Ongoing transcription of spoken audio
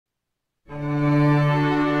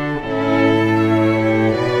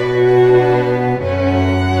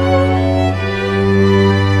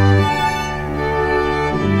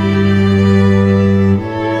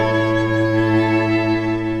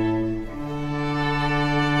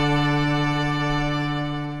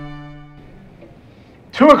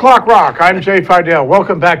2 o'clock rock. I'm Jay Fidell.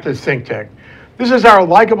 Welcome back to ThinkTech. This is our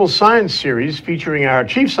Likeable Science series featuring our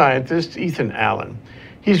chief scientist, Ethan Allen.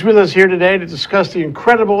 He's with us here today to discuss the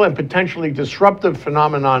incredible and potentially disruptive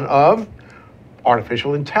phenomenon of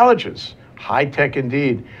artificial intelligence. High tech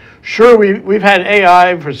indeed. Sure, we've had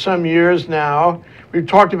AI for some years now. We've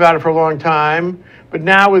talked about it for a long time. But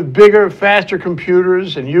now with bigger, faster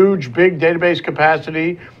computers and huge, big database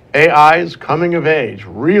capacity, AI is coming of age,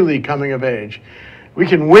 really coming of age. We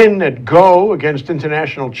can win at Go against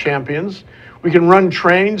international champions. We can run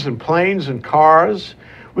trains and planes and cars.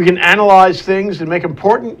 We can analyze things and make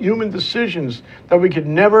important human decisions that we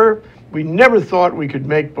never thought we could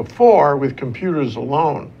make before with computers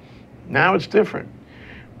alone. Now it's different.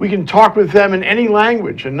 We can talk with them in any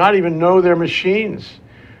language and not even know their machines.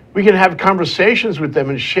 We can have conversations with them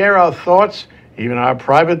and share our thoughts, even our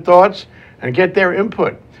private thoughts, and get their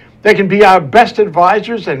input. They can be our best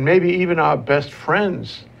advisors and maybe even our best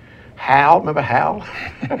friends. Hal, remember Hal?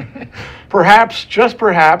 Perhaps, just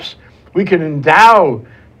perhaps, we can endow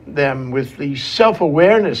them with the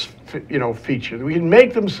self-awareness, feature. We can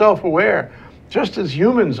make them self-aware, just as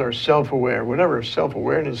humans are self-aware, whatever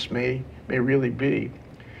self-awareness may really be.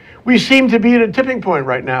 We seem to be at a tipping point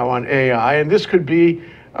right now on AI, and this could be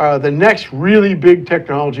the next really big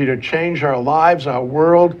technology to change our lives, our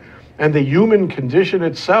world, and the human condition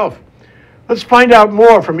itself. Let's find out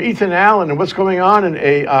more from Ethan Allen and what's going on in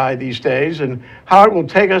AI these days and how it will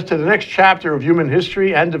take us to the next chapter of human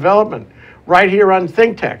history and development, right here on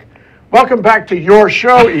ThinkTech. Welcome back to your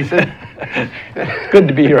show, Ethan. Good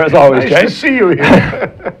to be here, as always, Jay. Nice to see you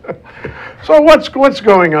here. So what's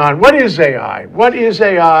going on? What is AI? What is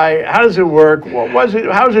AI? How does it work?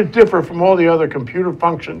 How does it differ from all the other computer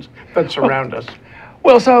functions that surround us?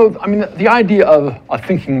 Well, so, the idea of a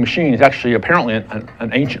thinking machine is actually apparently an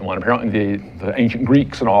ancient one. Apparently the ancient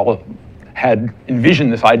Greeks and all had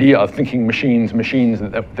envisioned this idea of thinking machines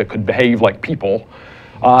that could behave like people.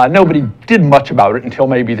 Nobody did much about it until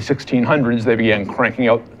maybe the 1600s. They began cranking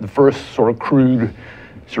out the first sort of crude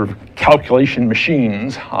calculation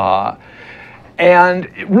machines. And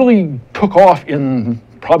it really took off in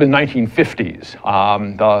probably the 1950s.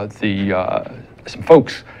 Some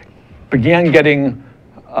folks began getting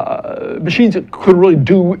machines that could really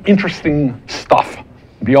do interesting stuff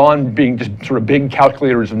beyond being just sort of big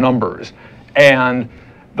calculators of numbers. And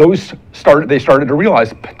they started to realize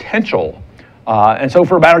the potential. And so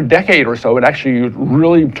for about a decade or so, it actually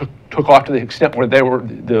really took off to the extent where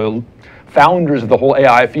the founders of the whole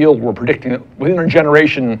AI field were predicting that within a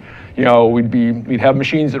generation, we'd have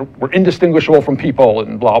machines that were indistinguishable from people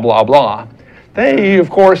and blah, blah, blah. They, of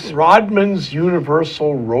course... Rodman's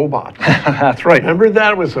Universal Robots. That's right. Remember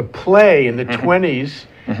that was a play in the 20s,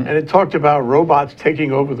 and it talked about robots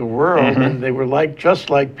taking over the world, and they were just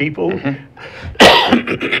like people. And,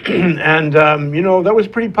 that was a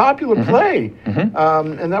pretty popular play,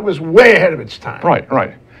 and that was way ahead of its time.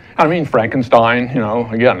 Right. Frankenstein,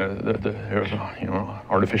 again, there's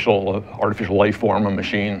artificial life form, a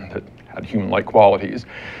machine that had human-like qualities.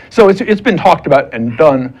 So it's been talked about and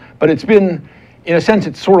done, but it's been, in a sense,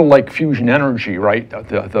 it's sort of like fusion energy, right?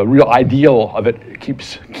 The real ideal of it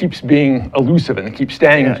keeps being elusive and it keeps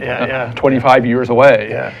staying 25 years away.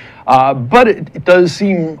 Yeah. But it does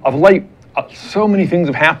seem of late, so many things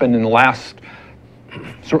have happened in the last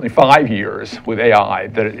certainly 5 years with AI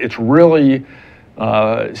that it's really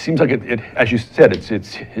seems like it, as you said,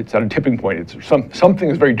 it's at a tipping point. It's something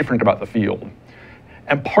is very different about the field,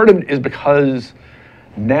 and part of it is because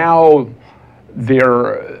now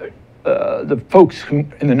the folks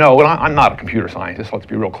in the know, and I'm not a computer scientist, let's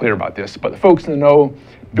be real clear about this, but the folks in the know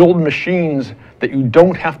build machines that you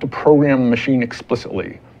don't have to program the machine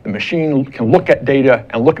explicitly. The machine can look at data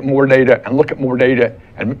and look at more data and look at more data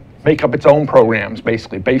and make up its own programs,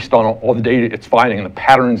 basically, based on all the data it's finding and the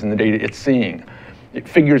patterns in the data it's seeing. It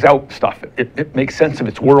figures out stuff. It makes sense of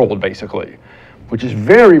its world, basically, which is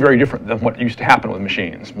very, very different than what used to happen with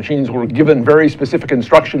machines. Machines were given very specific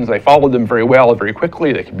instructions. They followed them very well, very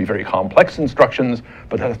quickly. They could be very complex instructions,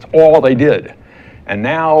 but that's all they did. And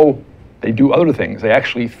now they do other things. They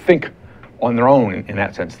actually think on their own in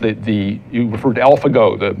that sense. You referred to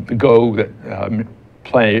AlphaGo, the Go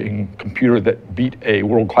playing computer that beat a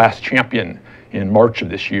world-class champion in March of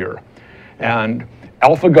this year. And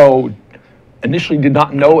AlphaGo initially did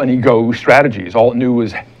not know any Go strategies. All it knew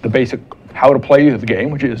was the basic how to play the game,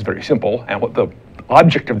 which is very simple, and what the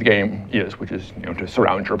object of the game is, which is to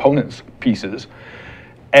surround your opponent's pieces.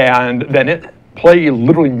 And then it played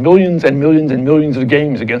literally millions and millions and millions of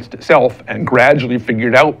games against itself and gradually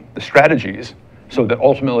figured out the strategies so that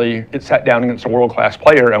ultimately it sat down against a world-class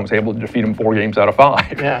player and was able to defeat him 4 games out of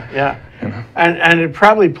 5. Yeah, yeah. And it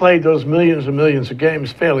probably played those millions and millions of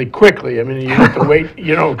games fairly quickly. I mean, you have to wait, 2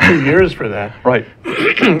 years for that. Right.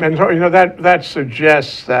 And so, that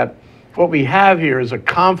suggests that what we have here is a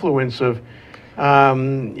confluence of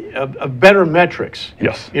better metrics.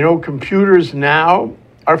 Yes. Computers now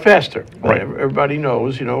are faster. Right. Everybody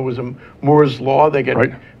knows, it was a Moore's law. They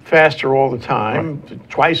get faster all the time,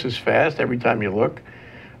 twice as fast every time you look.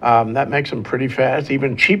 That makes them pretty fast.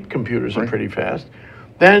 Even cheap computers are pretty fast.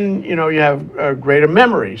 Then, you have greater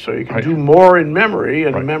memory, so you can do more in memory,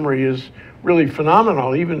 and memory is really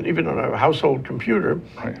phenomenal, even on a household computer.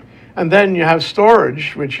 Right. And then you have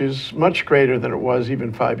storage, which is much greater than it was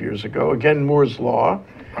even 5 years ago. Again, Moore's law.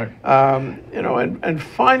 Right. And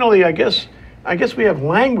finally, I guess we have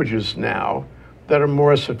languages now that are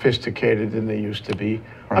more sophisticated than they used to be.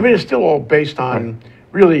 Right. I mean, it's still all based on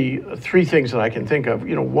really 3 things that I can think of.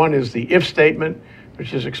 One is the if statement,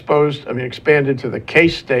 which is expanded to the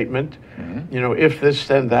case statement. If this,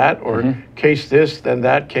 then that, or case this, then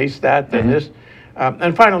that, case that, then this.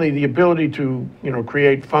 And finally, the ability to,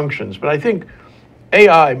 create functions. But I think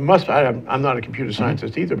AI must, I'm not a computer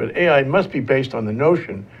scientist either, but AI must be based on the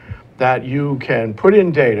notion that you can put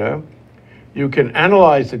in data, you can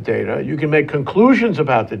analyze the data, you can make conclusions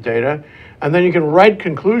about the data, and then you can write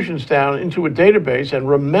conclusions down into a database and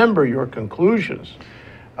remember your conclusions.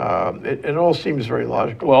 It all seems very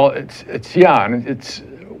logical. Well, and it's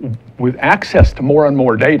with access to more and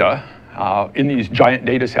more data, in these giant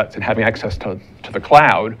data sets and having access to the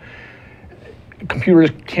cloud, computers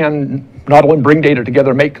can not only bring data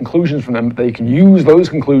together, make conclusions from them, but they can use those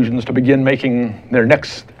conclusions to begin making their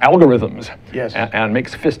next algorithms. Yes. And make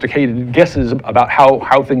sophisticated guesses about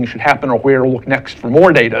how things should happen or where to look next for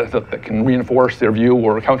more data that can reinforce their view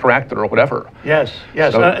or counteract it or whatever. Yes,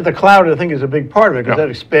 yes. So, the cloud, I think, is a big part of it because that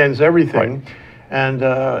expands everything. Right.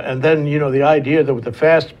 And then, the idea that with the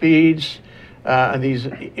fast speeds, and these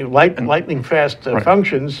lightning fast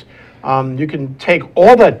functions, you can take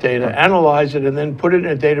all that data, analyze it, and then put it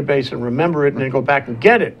in a database and remember it, and then go back and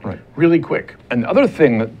get it really quick. And the other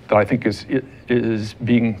thing that I think is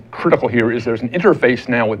being critical here is there's an interface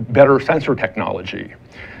now with better sensor technology.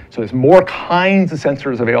 So there's more kinds of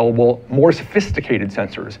sensors available, more sophisticated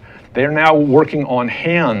sensors. They're now working on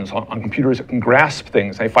hands, on computers that can grasp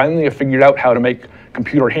things. They finally have figured out how to make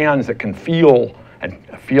computer hands that can feel and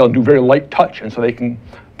do very light touch, and so they can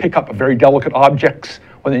pick up very delicate objects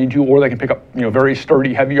when they need to, or they can pick up very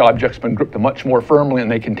sturdy, heavy objects but grip them much more firmly,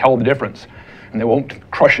 and they can tell the difference. And they won't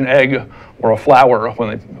crush an egg or a flower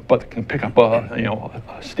but they can pick up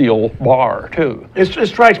a steel bar too. It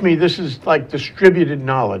strikes me this is like distributed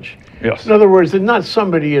knowledge. Yes. In other words, that not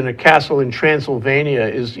somebody in a castle in Transylvania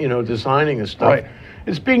is designing this stuff. Right.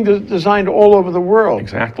 It's being designed all over the world.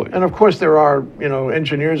 Exactly. And of course there are,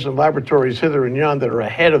 engineers and laboratories hither and yon that are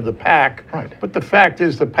ahead of the pack. Right. But the fact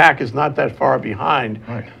is the pack is not that far behind.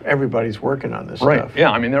 Right. Everybody's working on this right. stuff. Yeah,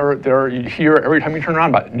 I mean, you hear every time you turn around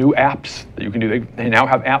about new apps that you can do. They now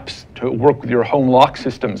have apps to work with your home lock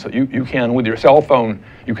system, so you can, with your cell phone,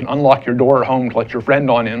 you can unlock your door at home to let your friend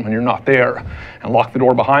on in when you're not there and lock the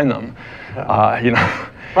door behind them.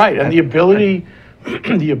 Right, and the ability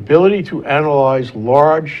to analyze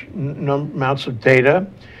large amounts of data,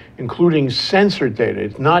 including sensor data.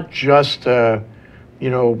 It's not just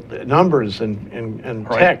numbers and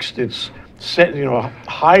text. It's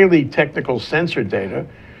highly technical sensor data.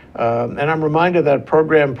 And I'm reminded of that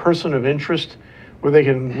program Person of Interest, where they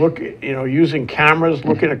can look, using cameras,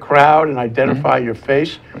 look at a crowd and identify your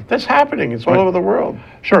face. That's happening. It's all over the world.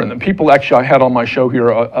 Sure, and the people actually I had on my show here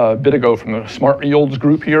a bit ago from the Smart Yields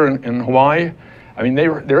group here in Hawaii. I mean,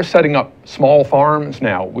 they're setting up small farms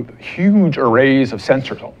now with huge arrays of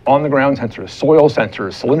sensors, on-the-ground sensors, soil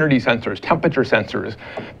sensors, salinity sensors, temperature sensors,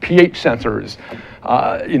 pH sensors,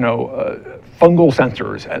 fungal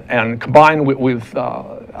sensors, and combined with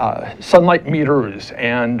sunlight meters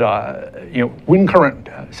and wind current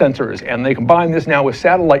sensors, and they combine this now with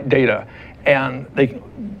satellite data, and they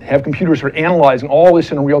have computers that are analyzing all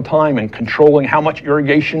this in real time and controlling how much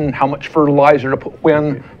irrigation, how much fertilizer to put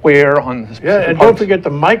when, where on the specific and parts. don't forget the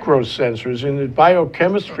micro sensors in the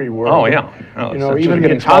biochemistry world. Oh yeah, even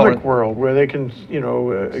the atomic world, where they can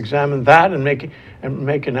examine that and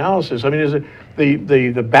make analysis. I mean, is it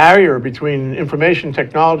the barrier between information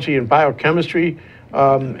technology and biochemistry?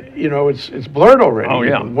 It's blurred already. Oh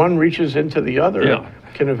yeah, one reaches into the other. Yeah.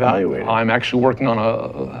 Can evaluate it. I'm actually working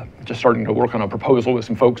on just starting to work on a proposal with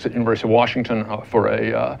some folks at University of Washington for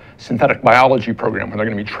a synthetic biology program where they're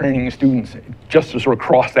going to be training students just to sort of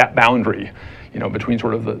cross that boundary, between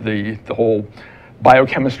sort of the whole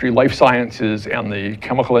biochemistry, life sciences, and the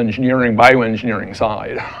chemical engineering, bioengineering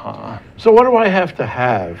side. So what do I have to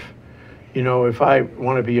have, you know, if I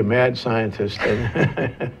want to be a mad scientist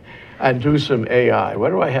and, and do some AI? What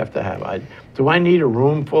do I have to have? Do I need a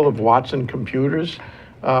room full of Watson computers?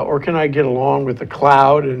 Or can I get along with the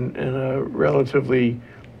cloud and a relatively,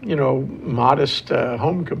 you know, modest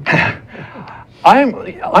home computer?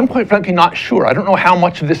 I'm quite frankly not sure. I don't know how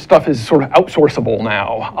much of this stuff is sort of outsourceable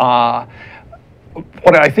now.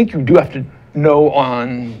 What I think you do have to know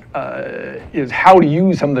on is how to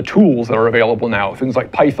use some of the tools that are available now. Things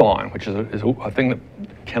like Python, which is a thing that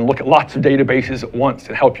can look at lots of databases at once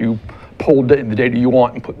and help you pull the data you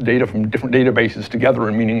want and put the data from different databases together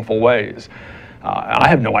in meaningful ways. I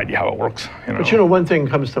have no idea how it works. You know? But you know, one thing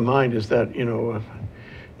comes to mind is that, you know,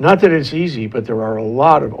 not that it's easy, but there are a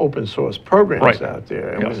lot of open source programs out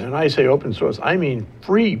there. Yes. And I say open source, I mean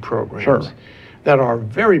free programs. Sure. That are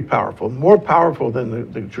very powerful, more powerful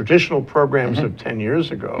than the traditional programs of 10 years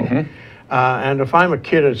ago. And if I'm a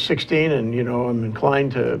kid at 16 and, you know, I'm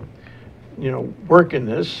inclined to, you know, work in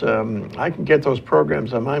this, I can get those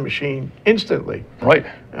programs on my machine instantly. Right.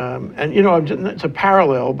 And, you know, it's a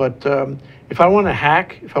parallel, but if I want to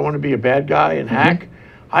hack, if I want to be a bad guy and hack,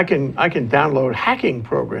 I can download hacking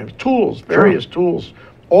programs, tools, various tools,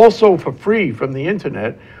 also for free from the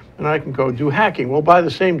internet, and I can go do hacking. Well, by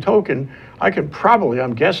the same token, I can probably,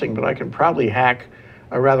 I'm guessing, but I can probably hack,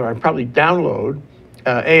 or rather, I probably download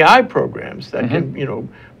AI programs that can, you know,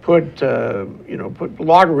 put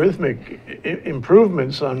logarithmic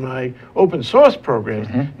improvements on my open source programs.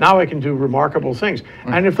 Now I can do remarkable things.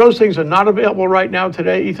 And if those things are not available right now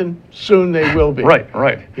today, Ethan, soon they will be. Right,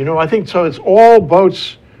 right. You know, I think so. It's all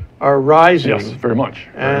boats are rising. Yes, very much.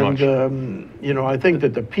 Very much. You know, I think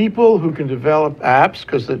that the people who can develop apps,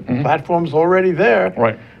 because the platform's already there,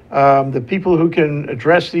 Right. The people who can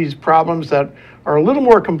address these problems that are a little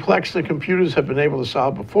more complex than computers have been able to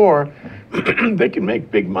solve before, they can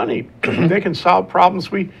make big money. They can solve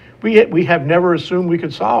problems we have never assumed we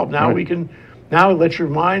could solve. Now we can, now let your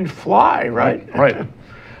mind fly, right? Right.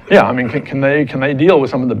 Yeah, I mean, can they deal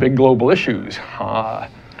with some of the big global issues?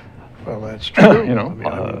 Well, that's true. You know,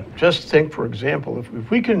 I mean, just think, for example,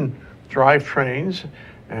 if we can drive trains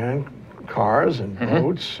and cars and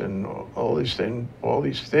boats and all these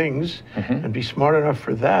things, and be smart enough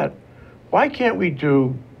for that, why can't we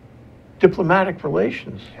do diplomatic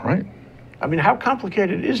relations? Right. I mean, how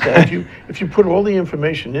complicated is that? if you put all the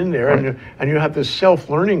information in there and you have this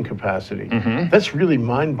self-learning capacity, that's really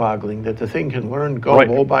mind-boggling that the thing can learn, go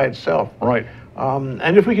all by itself. Right.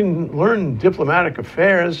 And if we can learn diplomatic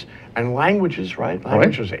affairs and languages,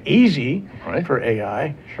 languages are easy for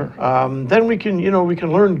AI. Sure. Then we can, we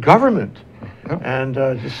can learn government. And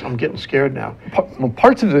I'm getting scared now.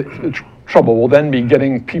 Parts of the trouble will then be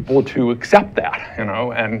getting people to accept that,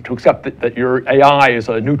 and to accept that your AI is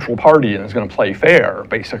a neutral party and is going to play fair,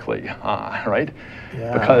 basically, right?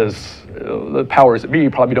 Yeah. Because the powers that be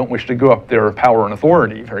probably don't wish to give up their power and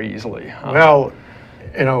authority very easily. Well,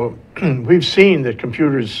 we've seen that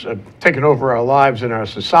computers have taken over our lives and our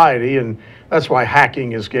society, and that's why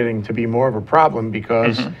hacking is getting to be more of a problem,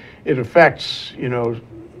 because it affects,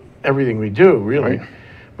 everything we do, really. Right.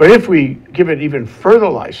 But if we give it even further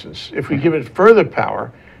license, if we give it further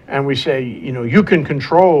power, and we say, you can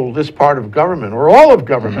control this part of government or all of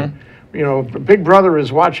government, Big Brother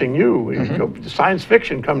is watching you. Science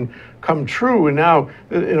fiction come true, and now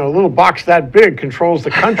a little box that big controls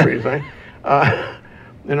the countries. Right?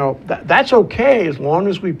 That's okay as long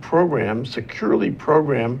as we securely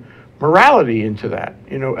program morality into that,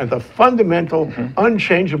 and the fundamental,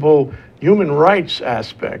 unchangeable human rights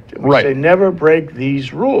aspect. We say never break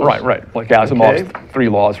these rules. Right. Like Asimov's 3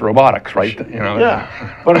 laws of robotics, right?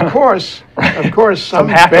 Yeah. But of course, some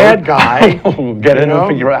bad guy will get in and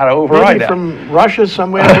figure out how to override that. From Russia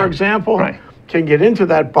somewhere, for example, can get into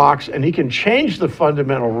that box and he can change the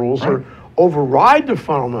fundamental rules or override the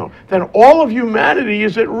fundamental. Then all of humanity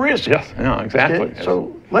is at risk. Yes. Yeah. Exactly. Okay? Yes.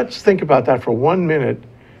 So let's think about that for 1 minute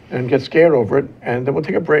and get scared over it, and then we'll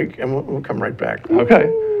take a break and we'll come right back.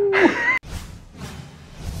 Okay.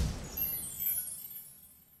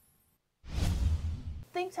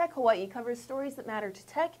 ThinkTech Hawaii covers stories that matter to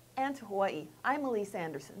tech and to Hawaii. I'm Elise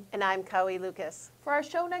Anderson. And I'm Kaui Lucas. For our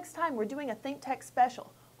show next time, we're doing a ThinkTech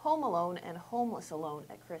special, Home Alone and Homeless Alone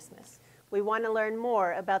at Christmas. We want to learn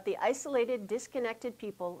more about the isolated, disconnected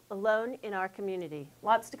people alone in our community.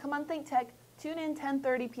 Lots to come on ThinkTech. Tune in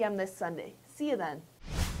 10:30 p.m. this Sunday. See you then.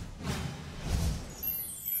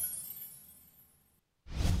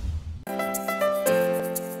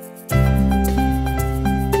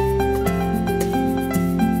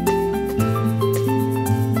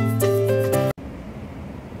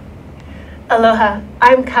 Aloha,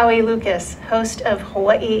 I'm Kaui Lucas, host of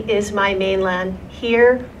Hawaii is My Mainland,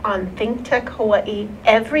 here on ThinkTech Hawaii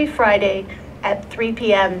every Friday at 3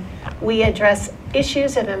 p.m. We address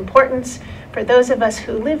issues of importance for those of us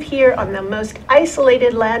who live here on the most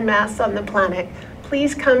isolated landmass on the planet.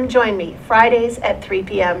 Please come join me Fridays at 3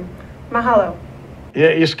 p.m. Mahalo.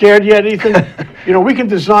 Yeah, you scared yet, Ethan? You know, we can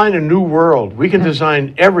design a new world. We can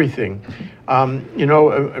design everything. You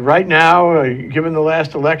know, right now, given the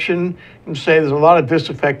last election, you can say there's a lot of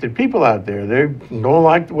disaffected people out there. They don't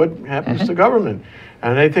like what happens to government,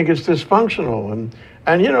 and they think it's dysfunctional.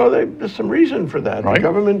 And you know, there's some reason for that. Right. The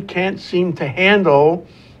government can't seem to handle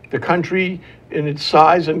the country in its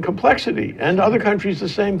size and complexity, and other countries the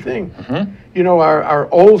same thing. You know,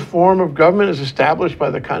 our old form of government, as established by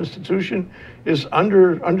the Constitution, is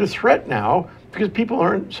under threat now because people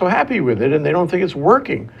aren't so happy with it and they don't think it's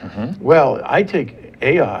working. Well, I take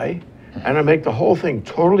AI and I make the whole thing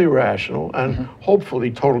totally rational and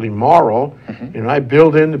hopefully totally moral. You know, I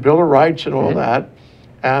build in the Bill of Rights and all that,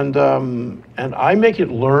 and I make it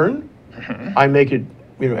learn. I make it,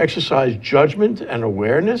 you know, exercise judgment and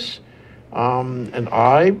awareness, and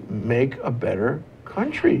I make a better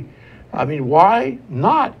country. I mean, why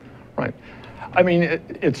not? Right. I mean,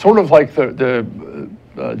 it's sort of like the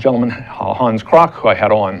gentleman, Hans Krock, who I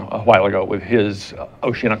had on a while ago with his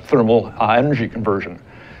oceanic thermal energy conversion.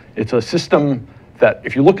 It's a system that,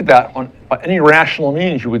 if you look at that on any rational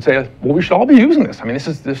means, you would say, well, we should all be using this. I mean,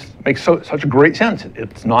 this makes such a great sense.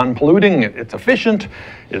 It's non-polluting, it's efficient,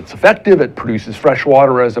 it's effective, it produces fresh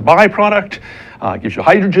water as a byproduct, gives you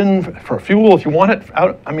hydrogen for fuel if you want it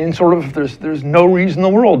out. I mean, sort of, there's no reason in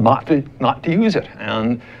the world not to use it.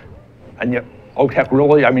 And yet, OTEC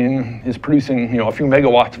really, I mean, is producing, you know, a few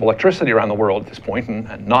megawatts of electricity around the world at this point,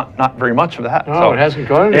 and not very much of that. No, So, it hasn't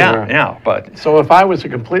gone anywhere. Yeah, but So if I was a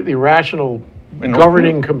completely rational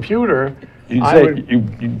governing computer, you'd I say would,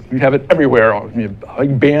 you'd have it everywhere. A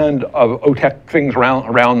big band of OTEC things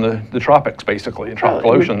around the tropics, basically, and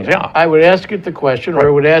tropical oceans. Yeah. I would ask it the question, or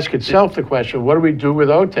it would ask itself the question, what do we do with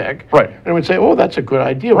OTEC? Right. And it would say, oh, that's a good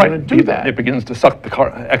idea. We're going to do that. It begins to suck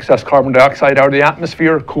the excess carbon dioxide out of the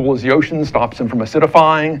atmosphere, cools the ocean, stops them from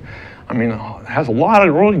acidifying. I mean, it has a lot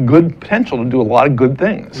of really good potential to do a lot of good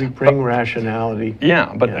things. We bring rationality.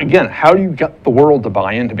 Yeah, but again, how do you get the world to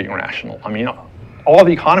buy into being rational? I mean, all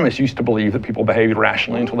the economists used to believe that people behaved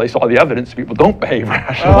rationally until they saw the evidence that people don't behave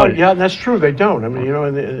rationally. Yeah, that's true. They don't. I mean, you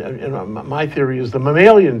know, my theory is the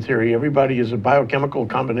mammalian theory. Everybody is a biochemical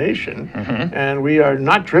combination, and we are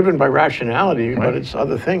not driven by rationality, but it's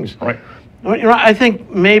other things. Right. Well, you know, I think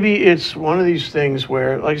maybe it's one of these things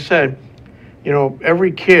where, like I said, you know,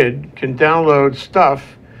 every kid can download stuff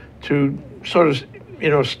to sort of,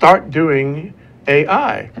 you know, start doing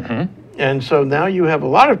AI. And so now you have a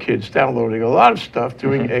lot of kids downloading a lot of stuff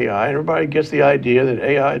doing AI, and everybody gets the idea that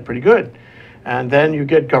AI is pretty good. And then you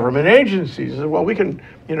get government agencies. Well, we can,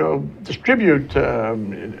 you know, distribute,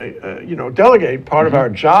 you know, delegate part of our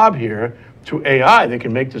job here to AI. They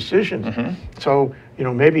can make decisions. So, you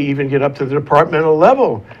know, maybe even get up to the departmental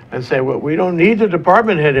level and say, well, we don't need the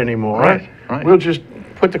department head anymore. Right. We'll just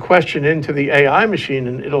put the question into the AI machine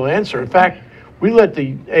and it'll answer. In fact, we let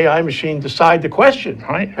the AI machine decide the question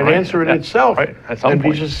and answer it itself and be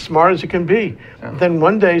just as smart as it can be. Then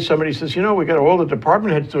one day somebody says, you know, we got all the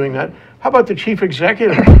department heads doing that. How about the chief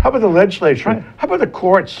executive? How about the legislature? How about the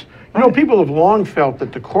courts? You know, people have long felt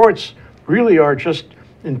that the courts really are just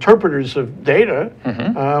interpreters of data.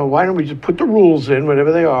 Why don't we just put the rules in,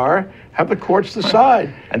 whatever they are, have the courts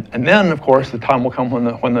decide? And then, of course, the time will come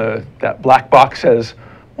when that black box says,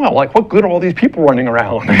 well, like, what good are all these people running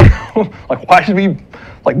around? Like, why should we,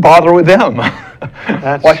 like, bother with them?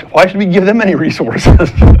 Why should we give them any resources?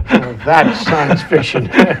 That's science fiction.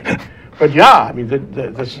 But yeah, I mean,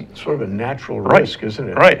 that's sort of a natural risk, isn't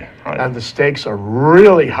it? Right. And the stakes are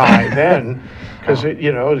really high then, because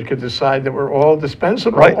you know, it could decide that we're all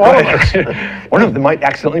dispensable, all of us. One of them might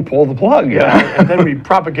accidentally pull the plug. And then we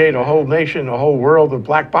propagate a whole nation, a whole world of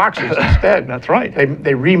black boxes instead. That's right.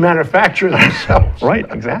 They remanufacture themselves. Right,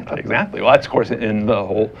 exactly. Well, that's, of course, in the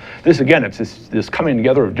whole, this again, it's this coming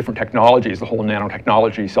together of different technologies, the whole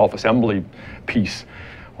nanotechnology, self-assembly piece,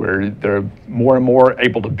 where they're more and more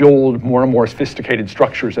able to build more and more sophisticated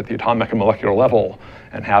structures at the atomic and molecular level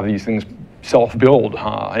and have these things self-build.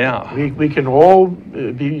 We can all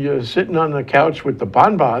be sitting on the couch with the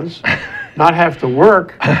bonbons, not have to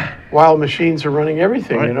work while machines are running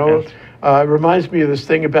everything, you know. It reminds me of this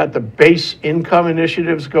thing about the base income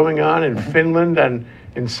initiatives going on in Finland and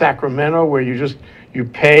in Sacramento, where you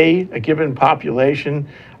pay a given population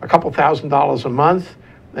a couple $1,000s a month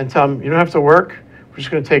and tell them, you don't have to work, we're just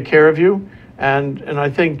going to take care of you. And I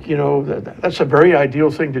think, you know, that's a very ideal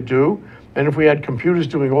thing to do. And if we had computers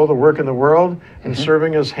doing all the work in the world and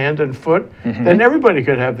serving us hand and foot, then everybody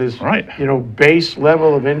could have this, you know, base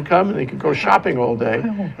level of income, and they could go shopping all day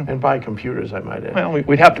and buy computers, I might add. Well,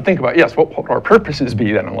 we'd have to think about, yes, what our purposes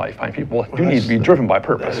be then in life. I mean, people do need to be driven by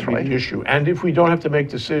purpose, That'd right? be the issue. And if we don't have to make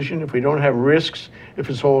decisions, if we don't have risks, if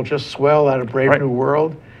it's all just swell out of Brave New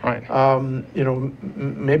World, you know,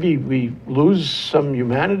 maybe we lose some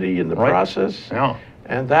humanity in the process. Yeah.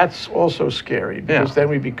 And that's also scary, because then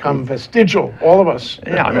we become vestigial, all of us.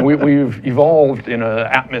 Yeah, I mean, we've evolved in an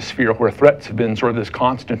atmosphere where threats have been sort of this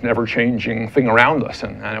constant, ever-changing thing around us.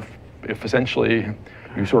 And if essentially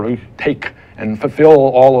you sort of take and fulfill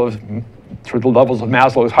all of sort of the levels of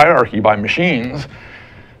Maslow's hierarchy by machines,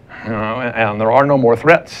 you know, and there are no more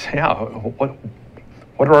threats,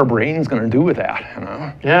 what are our brains going to do with that, you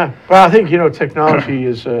know? Yeah, well, I think, you know, technology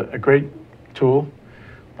is a great tool,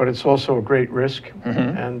 but it's also a great risk,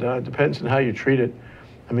 and it depends on how you treat it.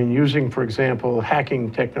 I mean, using, for example, hacking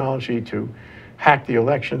technology to hack the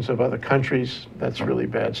elections of other countries, that's really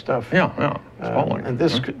bad stuff. Yeah. And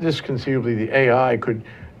this conceivably, the AI could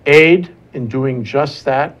aid in doing just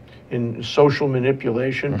that, in social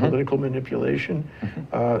manipulation, political manipulation.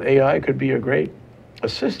 AI could be a great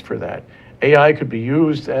assist for that. AI could be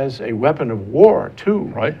used as a weapon of war too,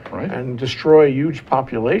 right, and destroy huge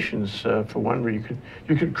populations. For one, where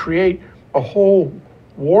you could create a whole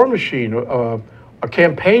war machine, a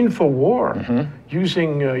campaign for war,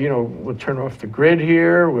 using you know, we'll turn off the grid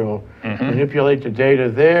here, we'll manipulate the data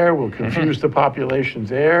there, we'll confuse the population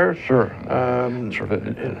there. And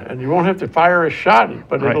you won't have to fire a shot,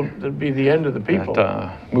 but it'll be the end of the people.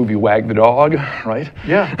 That movie Wag the Dog, right?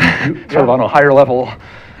 Yeah. Sort of on a higher level.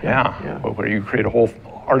 Where you create a whole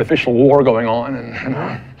artificial war going on.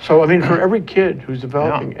 And so, I mean, for every kid who's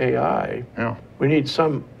developing AI, we need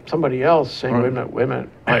somebody else saying, wait a minute.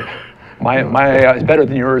 My AI is better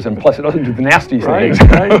than yours, and plus it doesn't do the nasty things.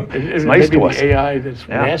 It's nice to us. The AI that's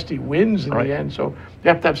nasty wins in the end. So you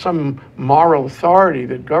have to have some moral authority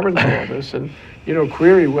that governs all this, and, you know,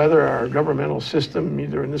 query whether our governmental system,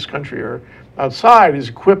 either in this country or outside, is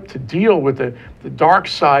equipped to deal with the dark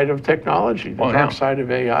side of technology, the dark side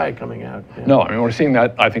of AI coming out. No, I mean, we're seeing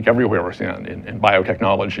that, I think, everywhere. We're seeing that in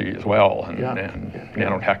biotechnology as well, and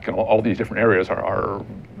nanotech, and all these different areas are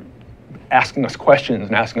asking us questions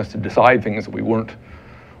and asking us to decide things that we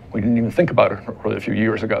didn't even think about it really a few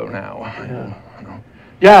years ago now.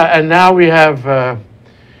 Yeah, and now we have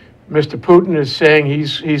Mr. Putin is saying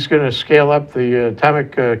he's going to scale up the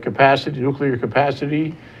atomic capacity, nuclear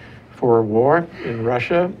capacity for war in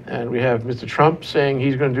Russia, and we have Mr. Trump saying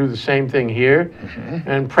he's going to do the same thing here,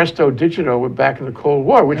 and presto digito, we're back in the Cold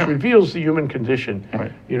War, which reveals the human condition,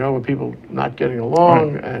 you know, with people not getting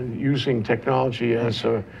along and using technology as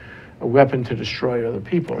a weapon to destroy other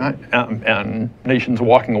people. And nations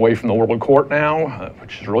walking away from the World Court now,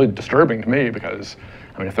 which is really disturbing to me, because,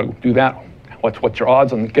 I mean, if they do that, what's your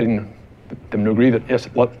odds on getting them to agree that, yes,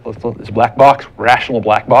 this black box, rational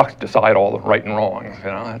black box, decide all the right and wrongs, you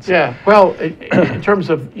know? Well, in terms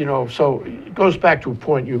of, you know, so it goes back to a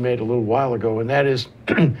point you made a little while ago, and that is,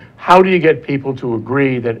 how do you get people to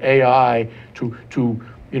agree that AI to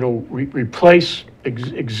you know, replace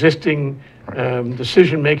existing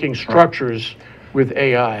decision-making structures with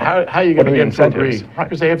AI? How are you going to get them to agree?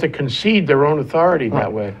 Because they have to concede their own authority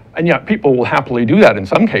that way. And yet people will happily do that in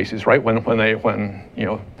some cases, right? When you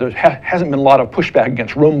know, there hasn't been a lot of pushback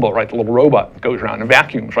against Roomba, right? The little robot that goes around and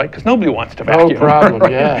vacuums, right? Because nobody wants to vacuum. No problem,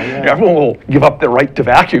 right? Everyone will give up their right to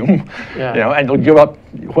vacuum, you know, and they'll give up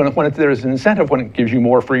when there's an incentive, when it gives you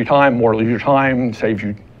more free time, more leisure time, saves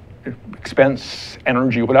you expense,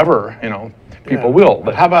 energy, whatever, you know. People will.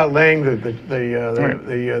 But how about laying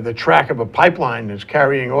the track of a pipeline that's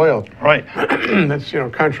carrying oil? That's, you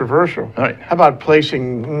know, controversial. How about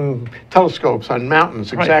placing telescopes on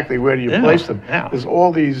mountains? Exactly where do you place them? There's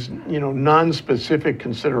all these, you know, non-specific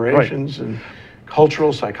considerations and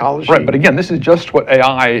cultural psychology. But again, this is just what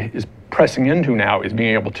AI is pressing into now, is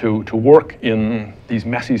being able to work in these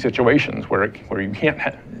messy situations where you can't.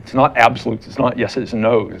 It's not absolutes. It's not yeses and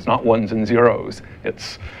nos. It's not ones and zeros.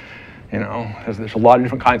 It's, you know, there's a lot of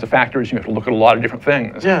different kinds of factors. You have to look at a lot of different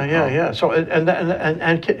things. So,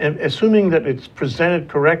 and assuming that it's presented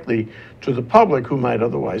correctly to the public, who might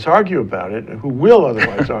otherwise argue about it, and who will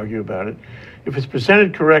otherwise argue about it, if it's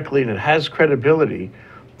presented correctly and it has credibility,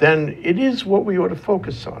 then it is what we ought to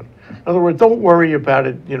focus on. In other words, don't worry about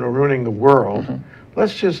it, you know, ruining the world.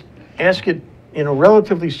 Let's just ask it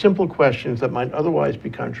relatively simple questions that might otherwise be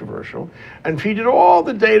controversial, and feed it all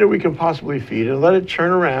the data we can possibly feed, and let it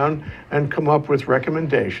turn around and come up with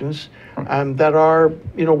recommendations that are,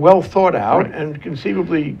 well thought out and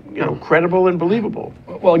conceivably, credible and believable.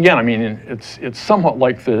 Well, again, I mean, it's somewhat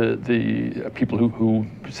like the people who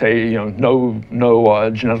say, no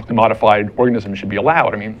genetically modified organisms should be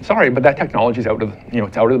allowed. I mean, sorry, but that technology is out of,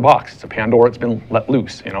 it's out of the box. It's a Pandora. It's been let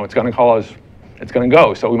loose. It's going to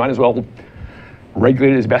go. So we might as well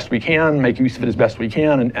regulate it as best we can, make use of it as best we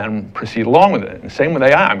can, and proceed along with it. And same with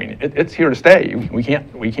AI. I mean, it's here to stay. We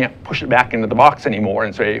can't push it back into the box anymore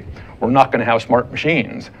and say we're not going to have smart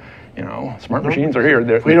machines. Smart machines are here.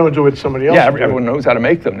 If we don't do it, somebody else. Yeah, everyone knows how to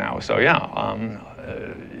make them now. So yeah,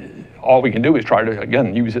 all we can do is try to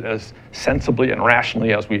again use it as sensibly and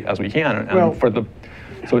rationally as we can, and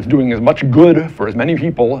so it's doing as much good for as many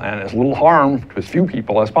people and as little harm to as few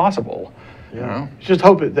people as possible. Yeah. Just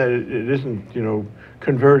hope that it isn't,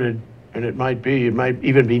 converted, and it might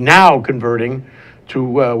even be now converting to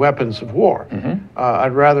weapons of war.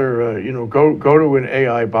 I'd rather, go to an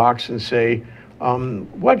AI box and say,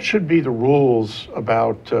 what should be the rules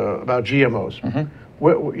about GMOs?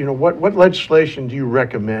 What legislation do you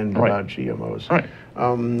recommend about GMOs?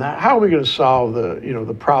 How are we going to solve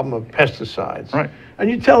the problem of pesticides? And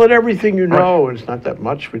you tell it everything you know, and it's not that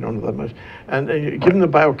much. We don't know that much. And you give them the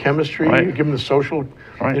biochemistry. You give them the social.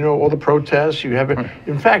 All the protests. You have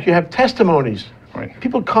in fact, you have testimonies.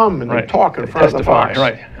 People come and they talk in front of the box.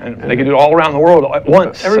 And they can do it all around the world at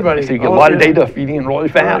once. Everybody. So you get a lot of data feeding in really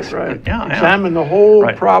fast. Examine the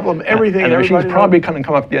whole problem, everything. And the machine's probably going to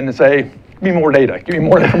come up at the end and say, give me more data, give me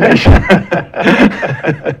more information.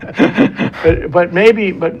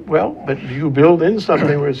 but you build in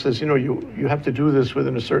something where it says, you have to do this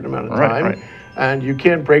within a certain amount of time, and you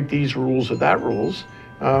can't break these rules or that rules.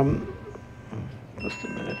 Just a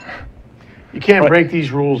minute. You can't break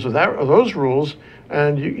these rules or those rules,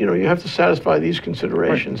 and you have to satisfy these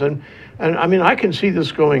considerations. And I mean, I can see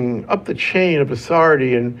this going up the chain of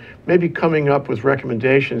authority and maybe coming up with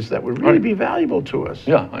recommendations that would really be valuable to us.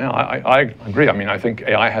 Yeah, I agree. I mean, I think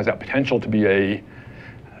AI has that potential to be a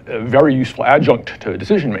very useful adjunct to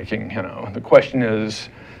decision making. The question is,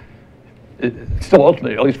 it's still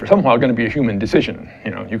ultimately, at least for some while, going to be a human decision.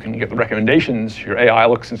 You can get the recommendations. Your AI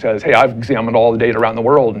looks and says, "Hey, I've examined all the data around the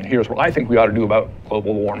world, and here's what I think we ought to do about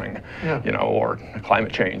global warming, or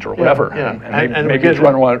climate change, or whatever." And maybe it's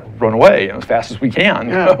run away as fast as we can.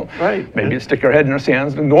 Maybe it's stick our head in our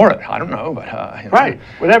sands and ignore it. I don't know, but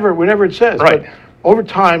whatever it says. But over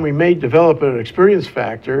time, we may develop an experience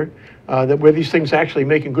factor where these things actually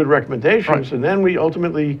making good recommendations, and then we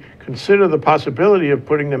ultimately consider the possibility of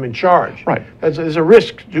putting them in charge. There's a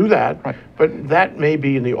risk to do that, but that may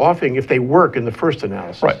be in the offing if they work in the first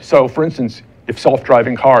analysis. So, for instance, if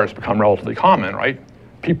self-driving cars become relatively common,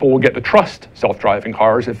 people will get to trust self-driving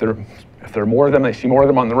cars if there are more of them, they see more of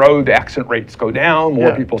them on the road, the accident rates go down,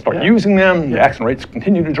 more people start using them, the accident rates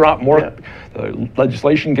continue to drop, the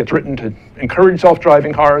legislation gets written to encourage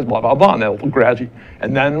self-driving cars, blah, blah, blah, and they'll gradually,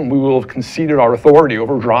 and then we will have conceded our authority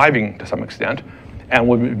over driving to some extent, and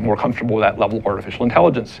we'll be more comfortable with that level of artificial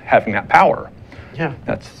intelligence, having that power.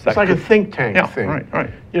 It's like a think tank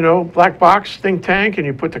thing. Black box, think tank, and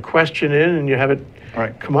you put the question in and you have it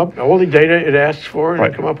come up, all the data it asks for, and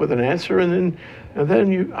you come up with an answer, and then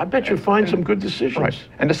I bet you find some good decisions.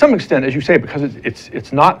 And to some extent, as you say, because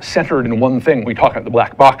it's not centered in one thing. We talk about the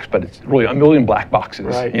black box, but it's really a million black boxes,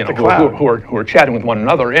 who are chatting with one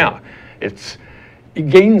another. It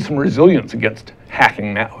gains some resilience against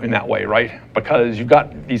hacking in that way, Because you've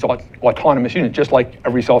got these autonomous units, just like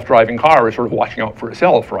every self-driving car is sort of watching out for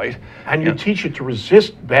itself, And you teach it to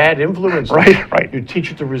resist bad influences. You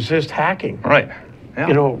teach it to resist hacking.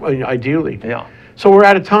 Ideally. So we're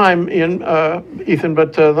out of time, Ethan.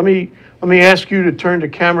 But let me ask you to turn to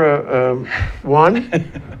camera one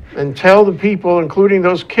and tell the people, including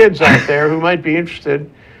those kids out there who might be interested.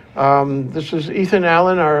 This is Ethan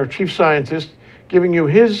Allen, our chief scientist, giving you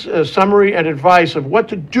his summary and advice of what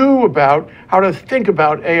to do about how to think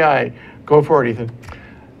about AI. Go for it, Ethan.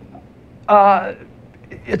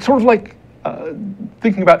 It's sort of like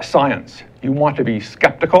thinking about science. You want to be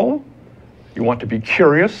skeptical. You want to be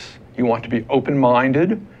curious. You want to be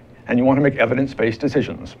open-minded, and you want to make evidence-based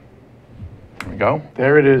decisions. There we go.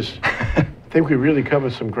 There it is. I think we really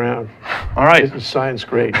covered some ground. All right. Isn't science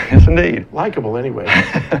great? Yes, indeed. Likeable anyway.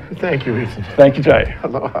 Thank you, Ethan. Thank you, Jay.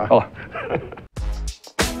 Aloha.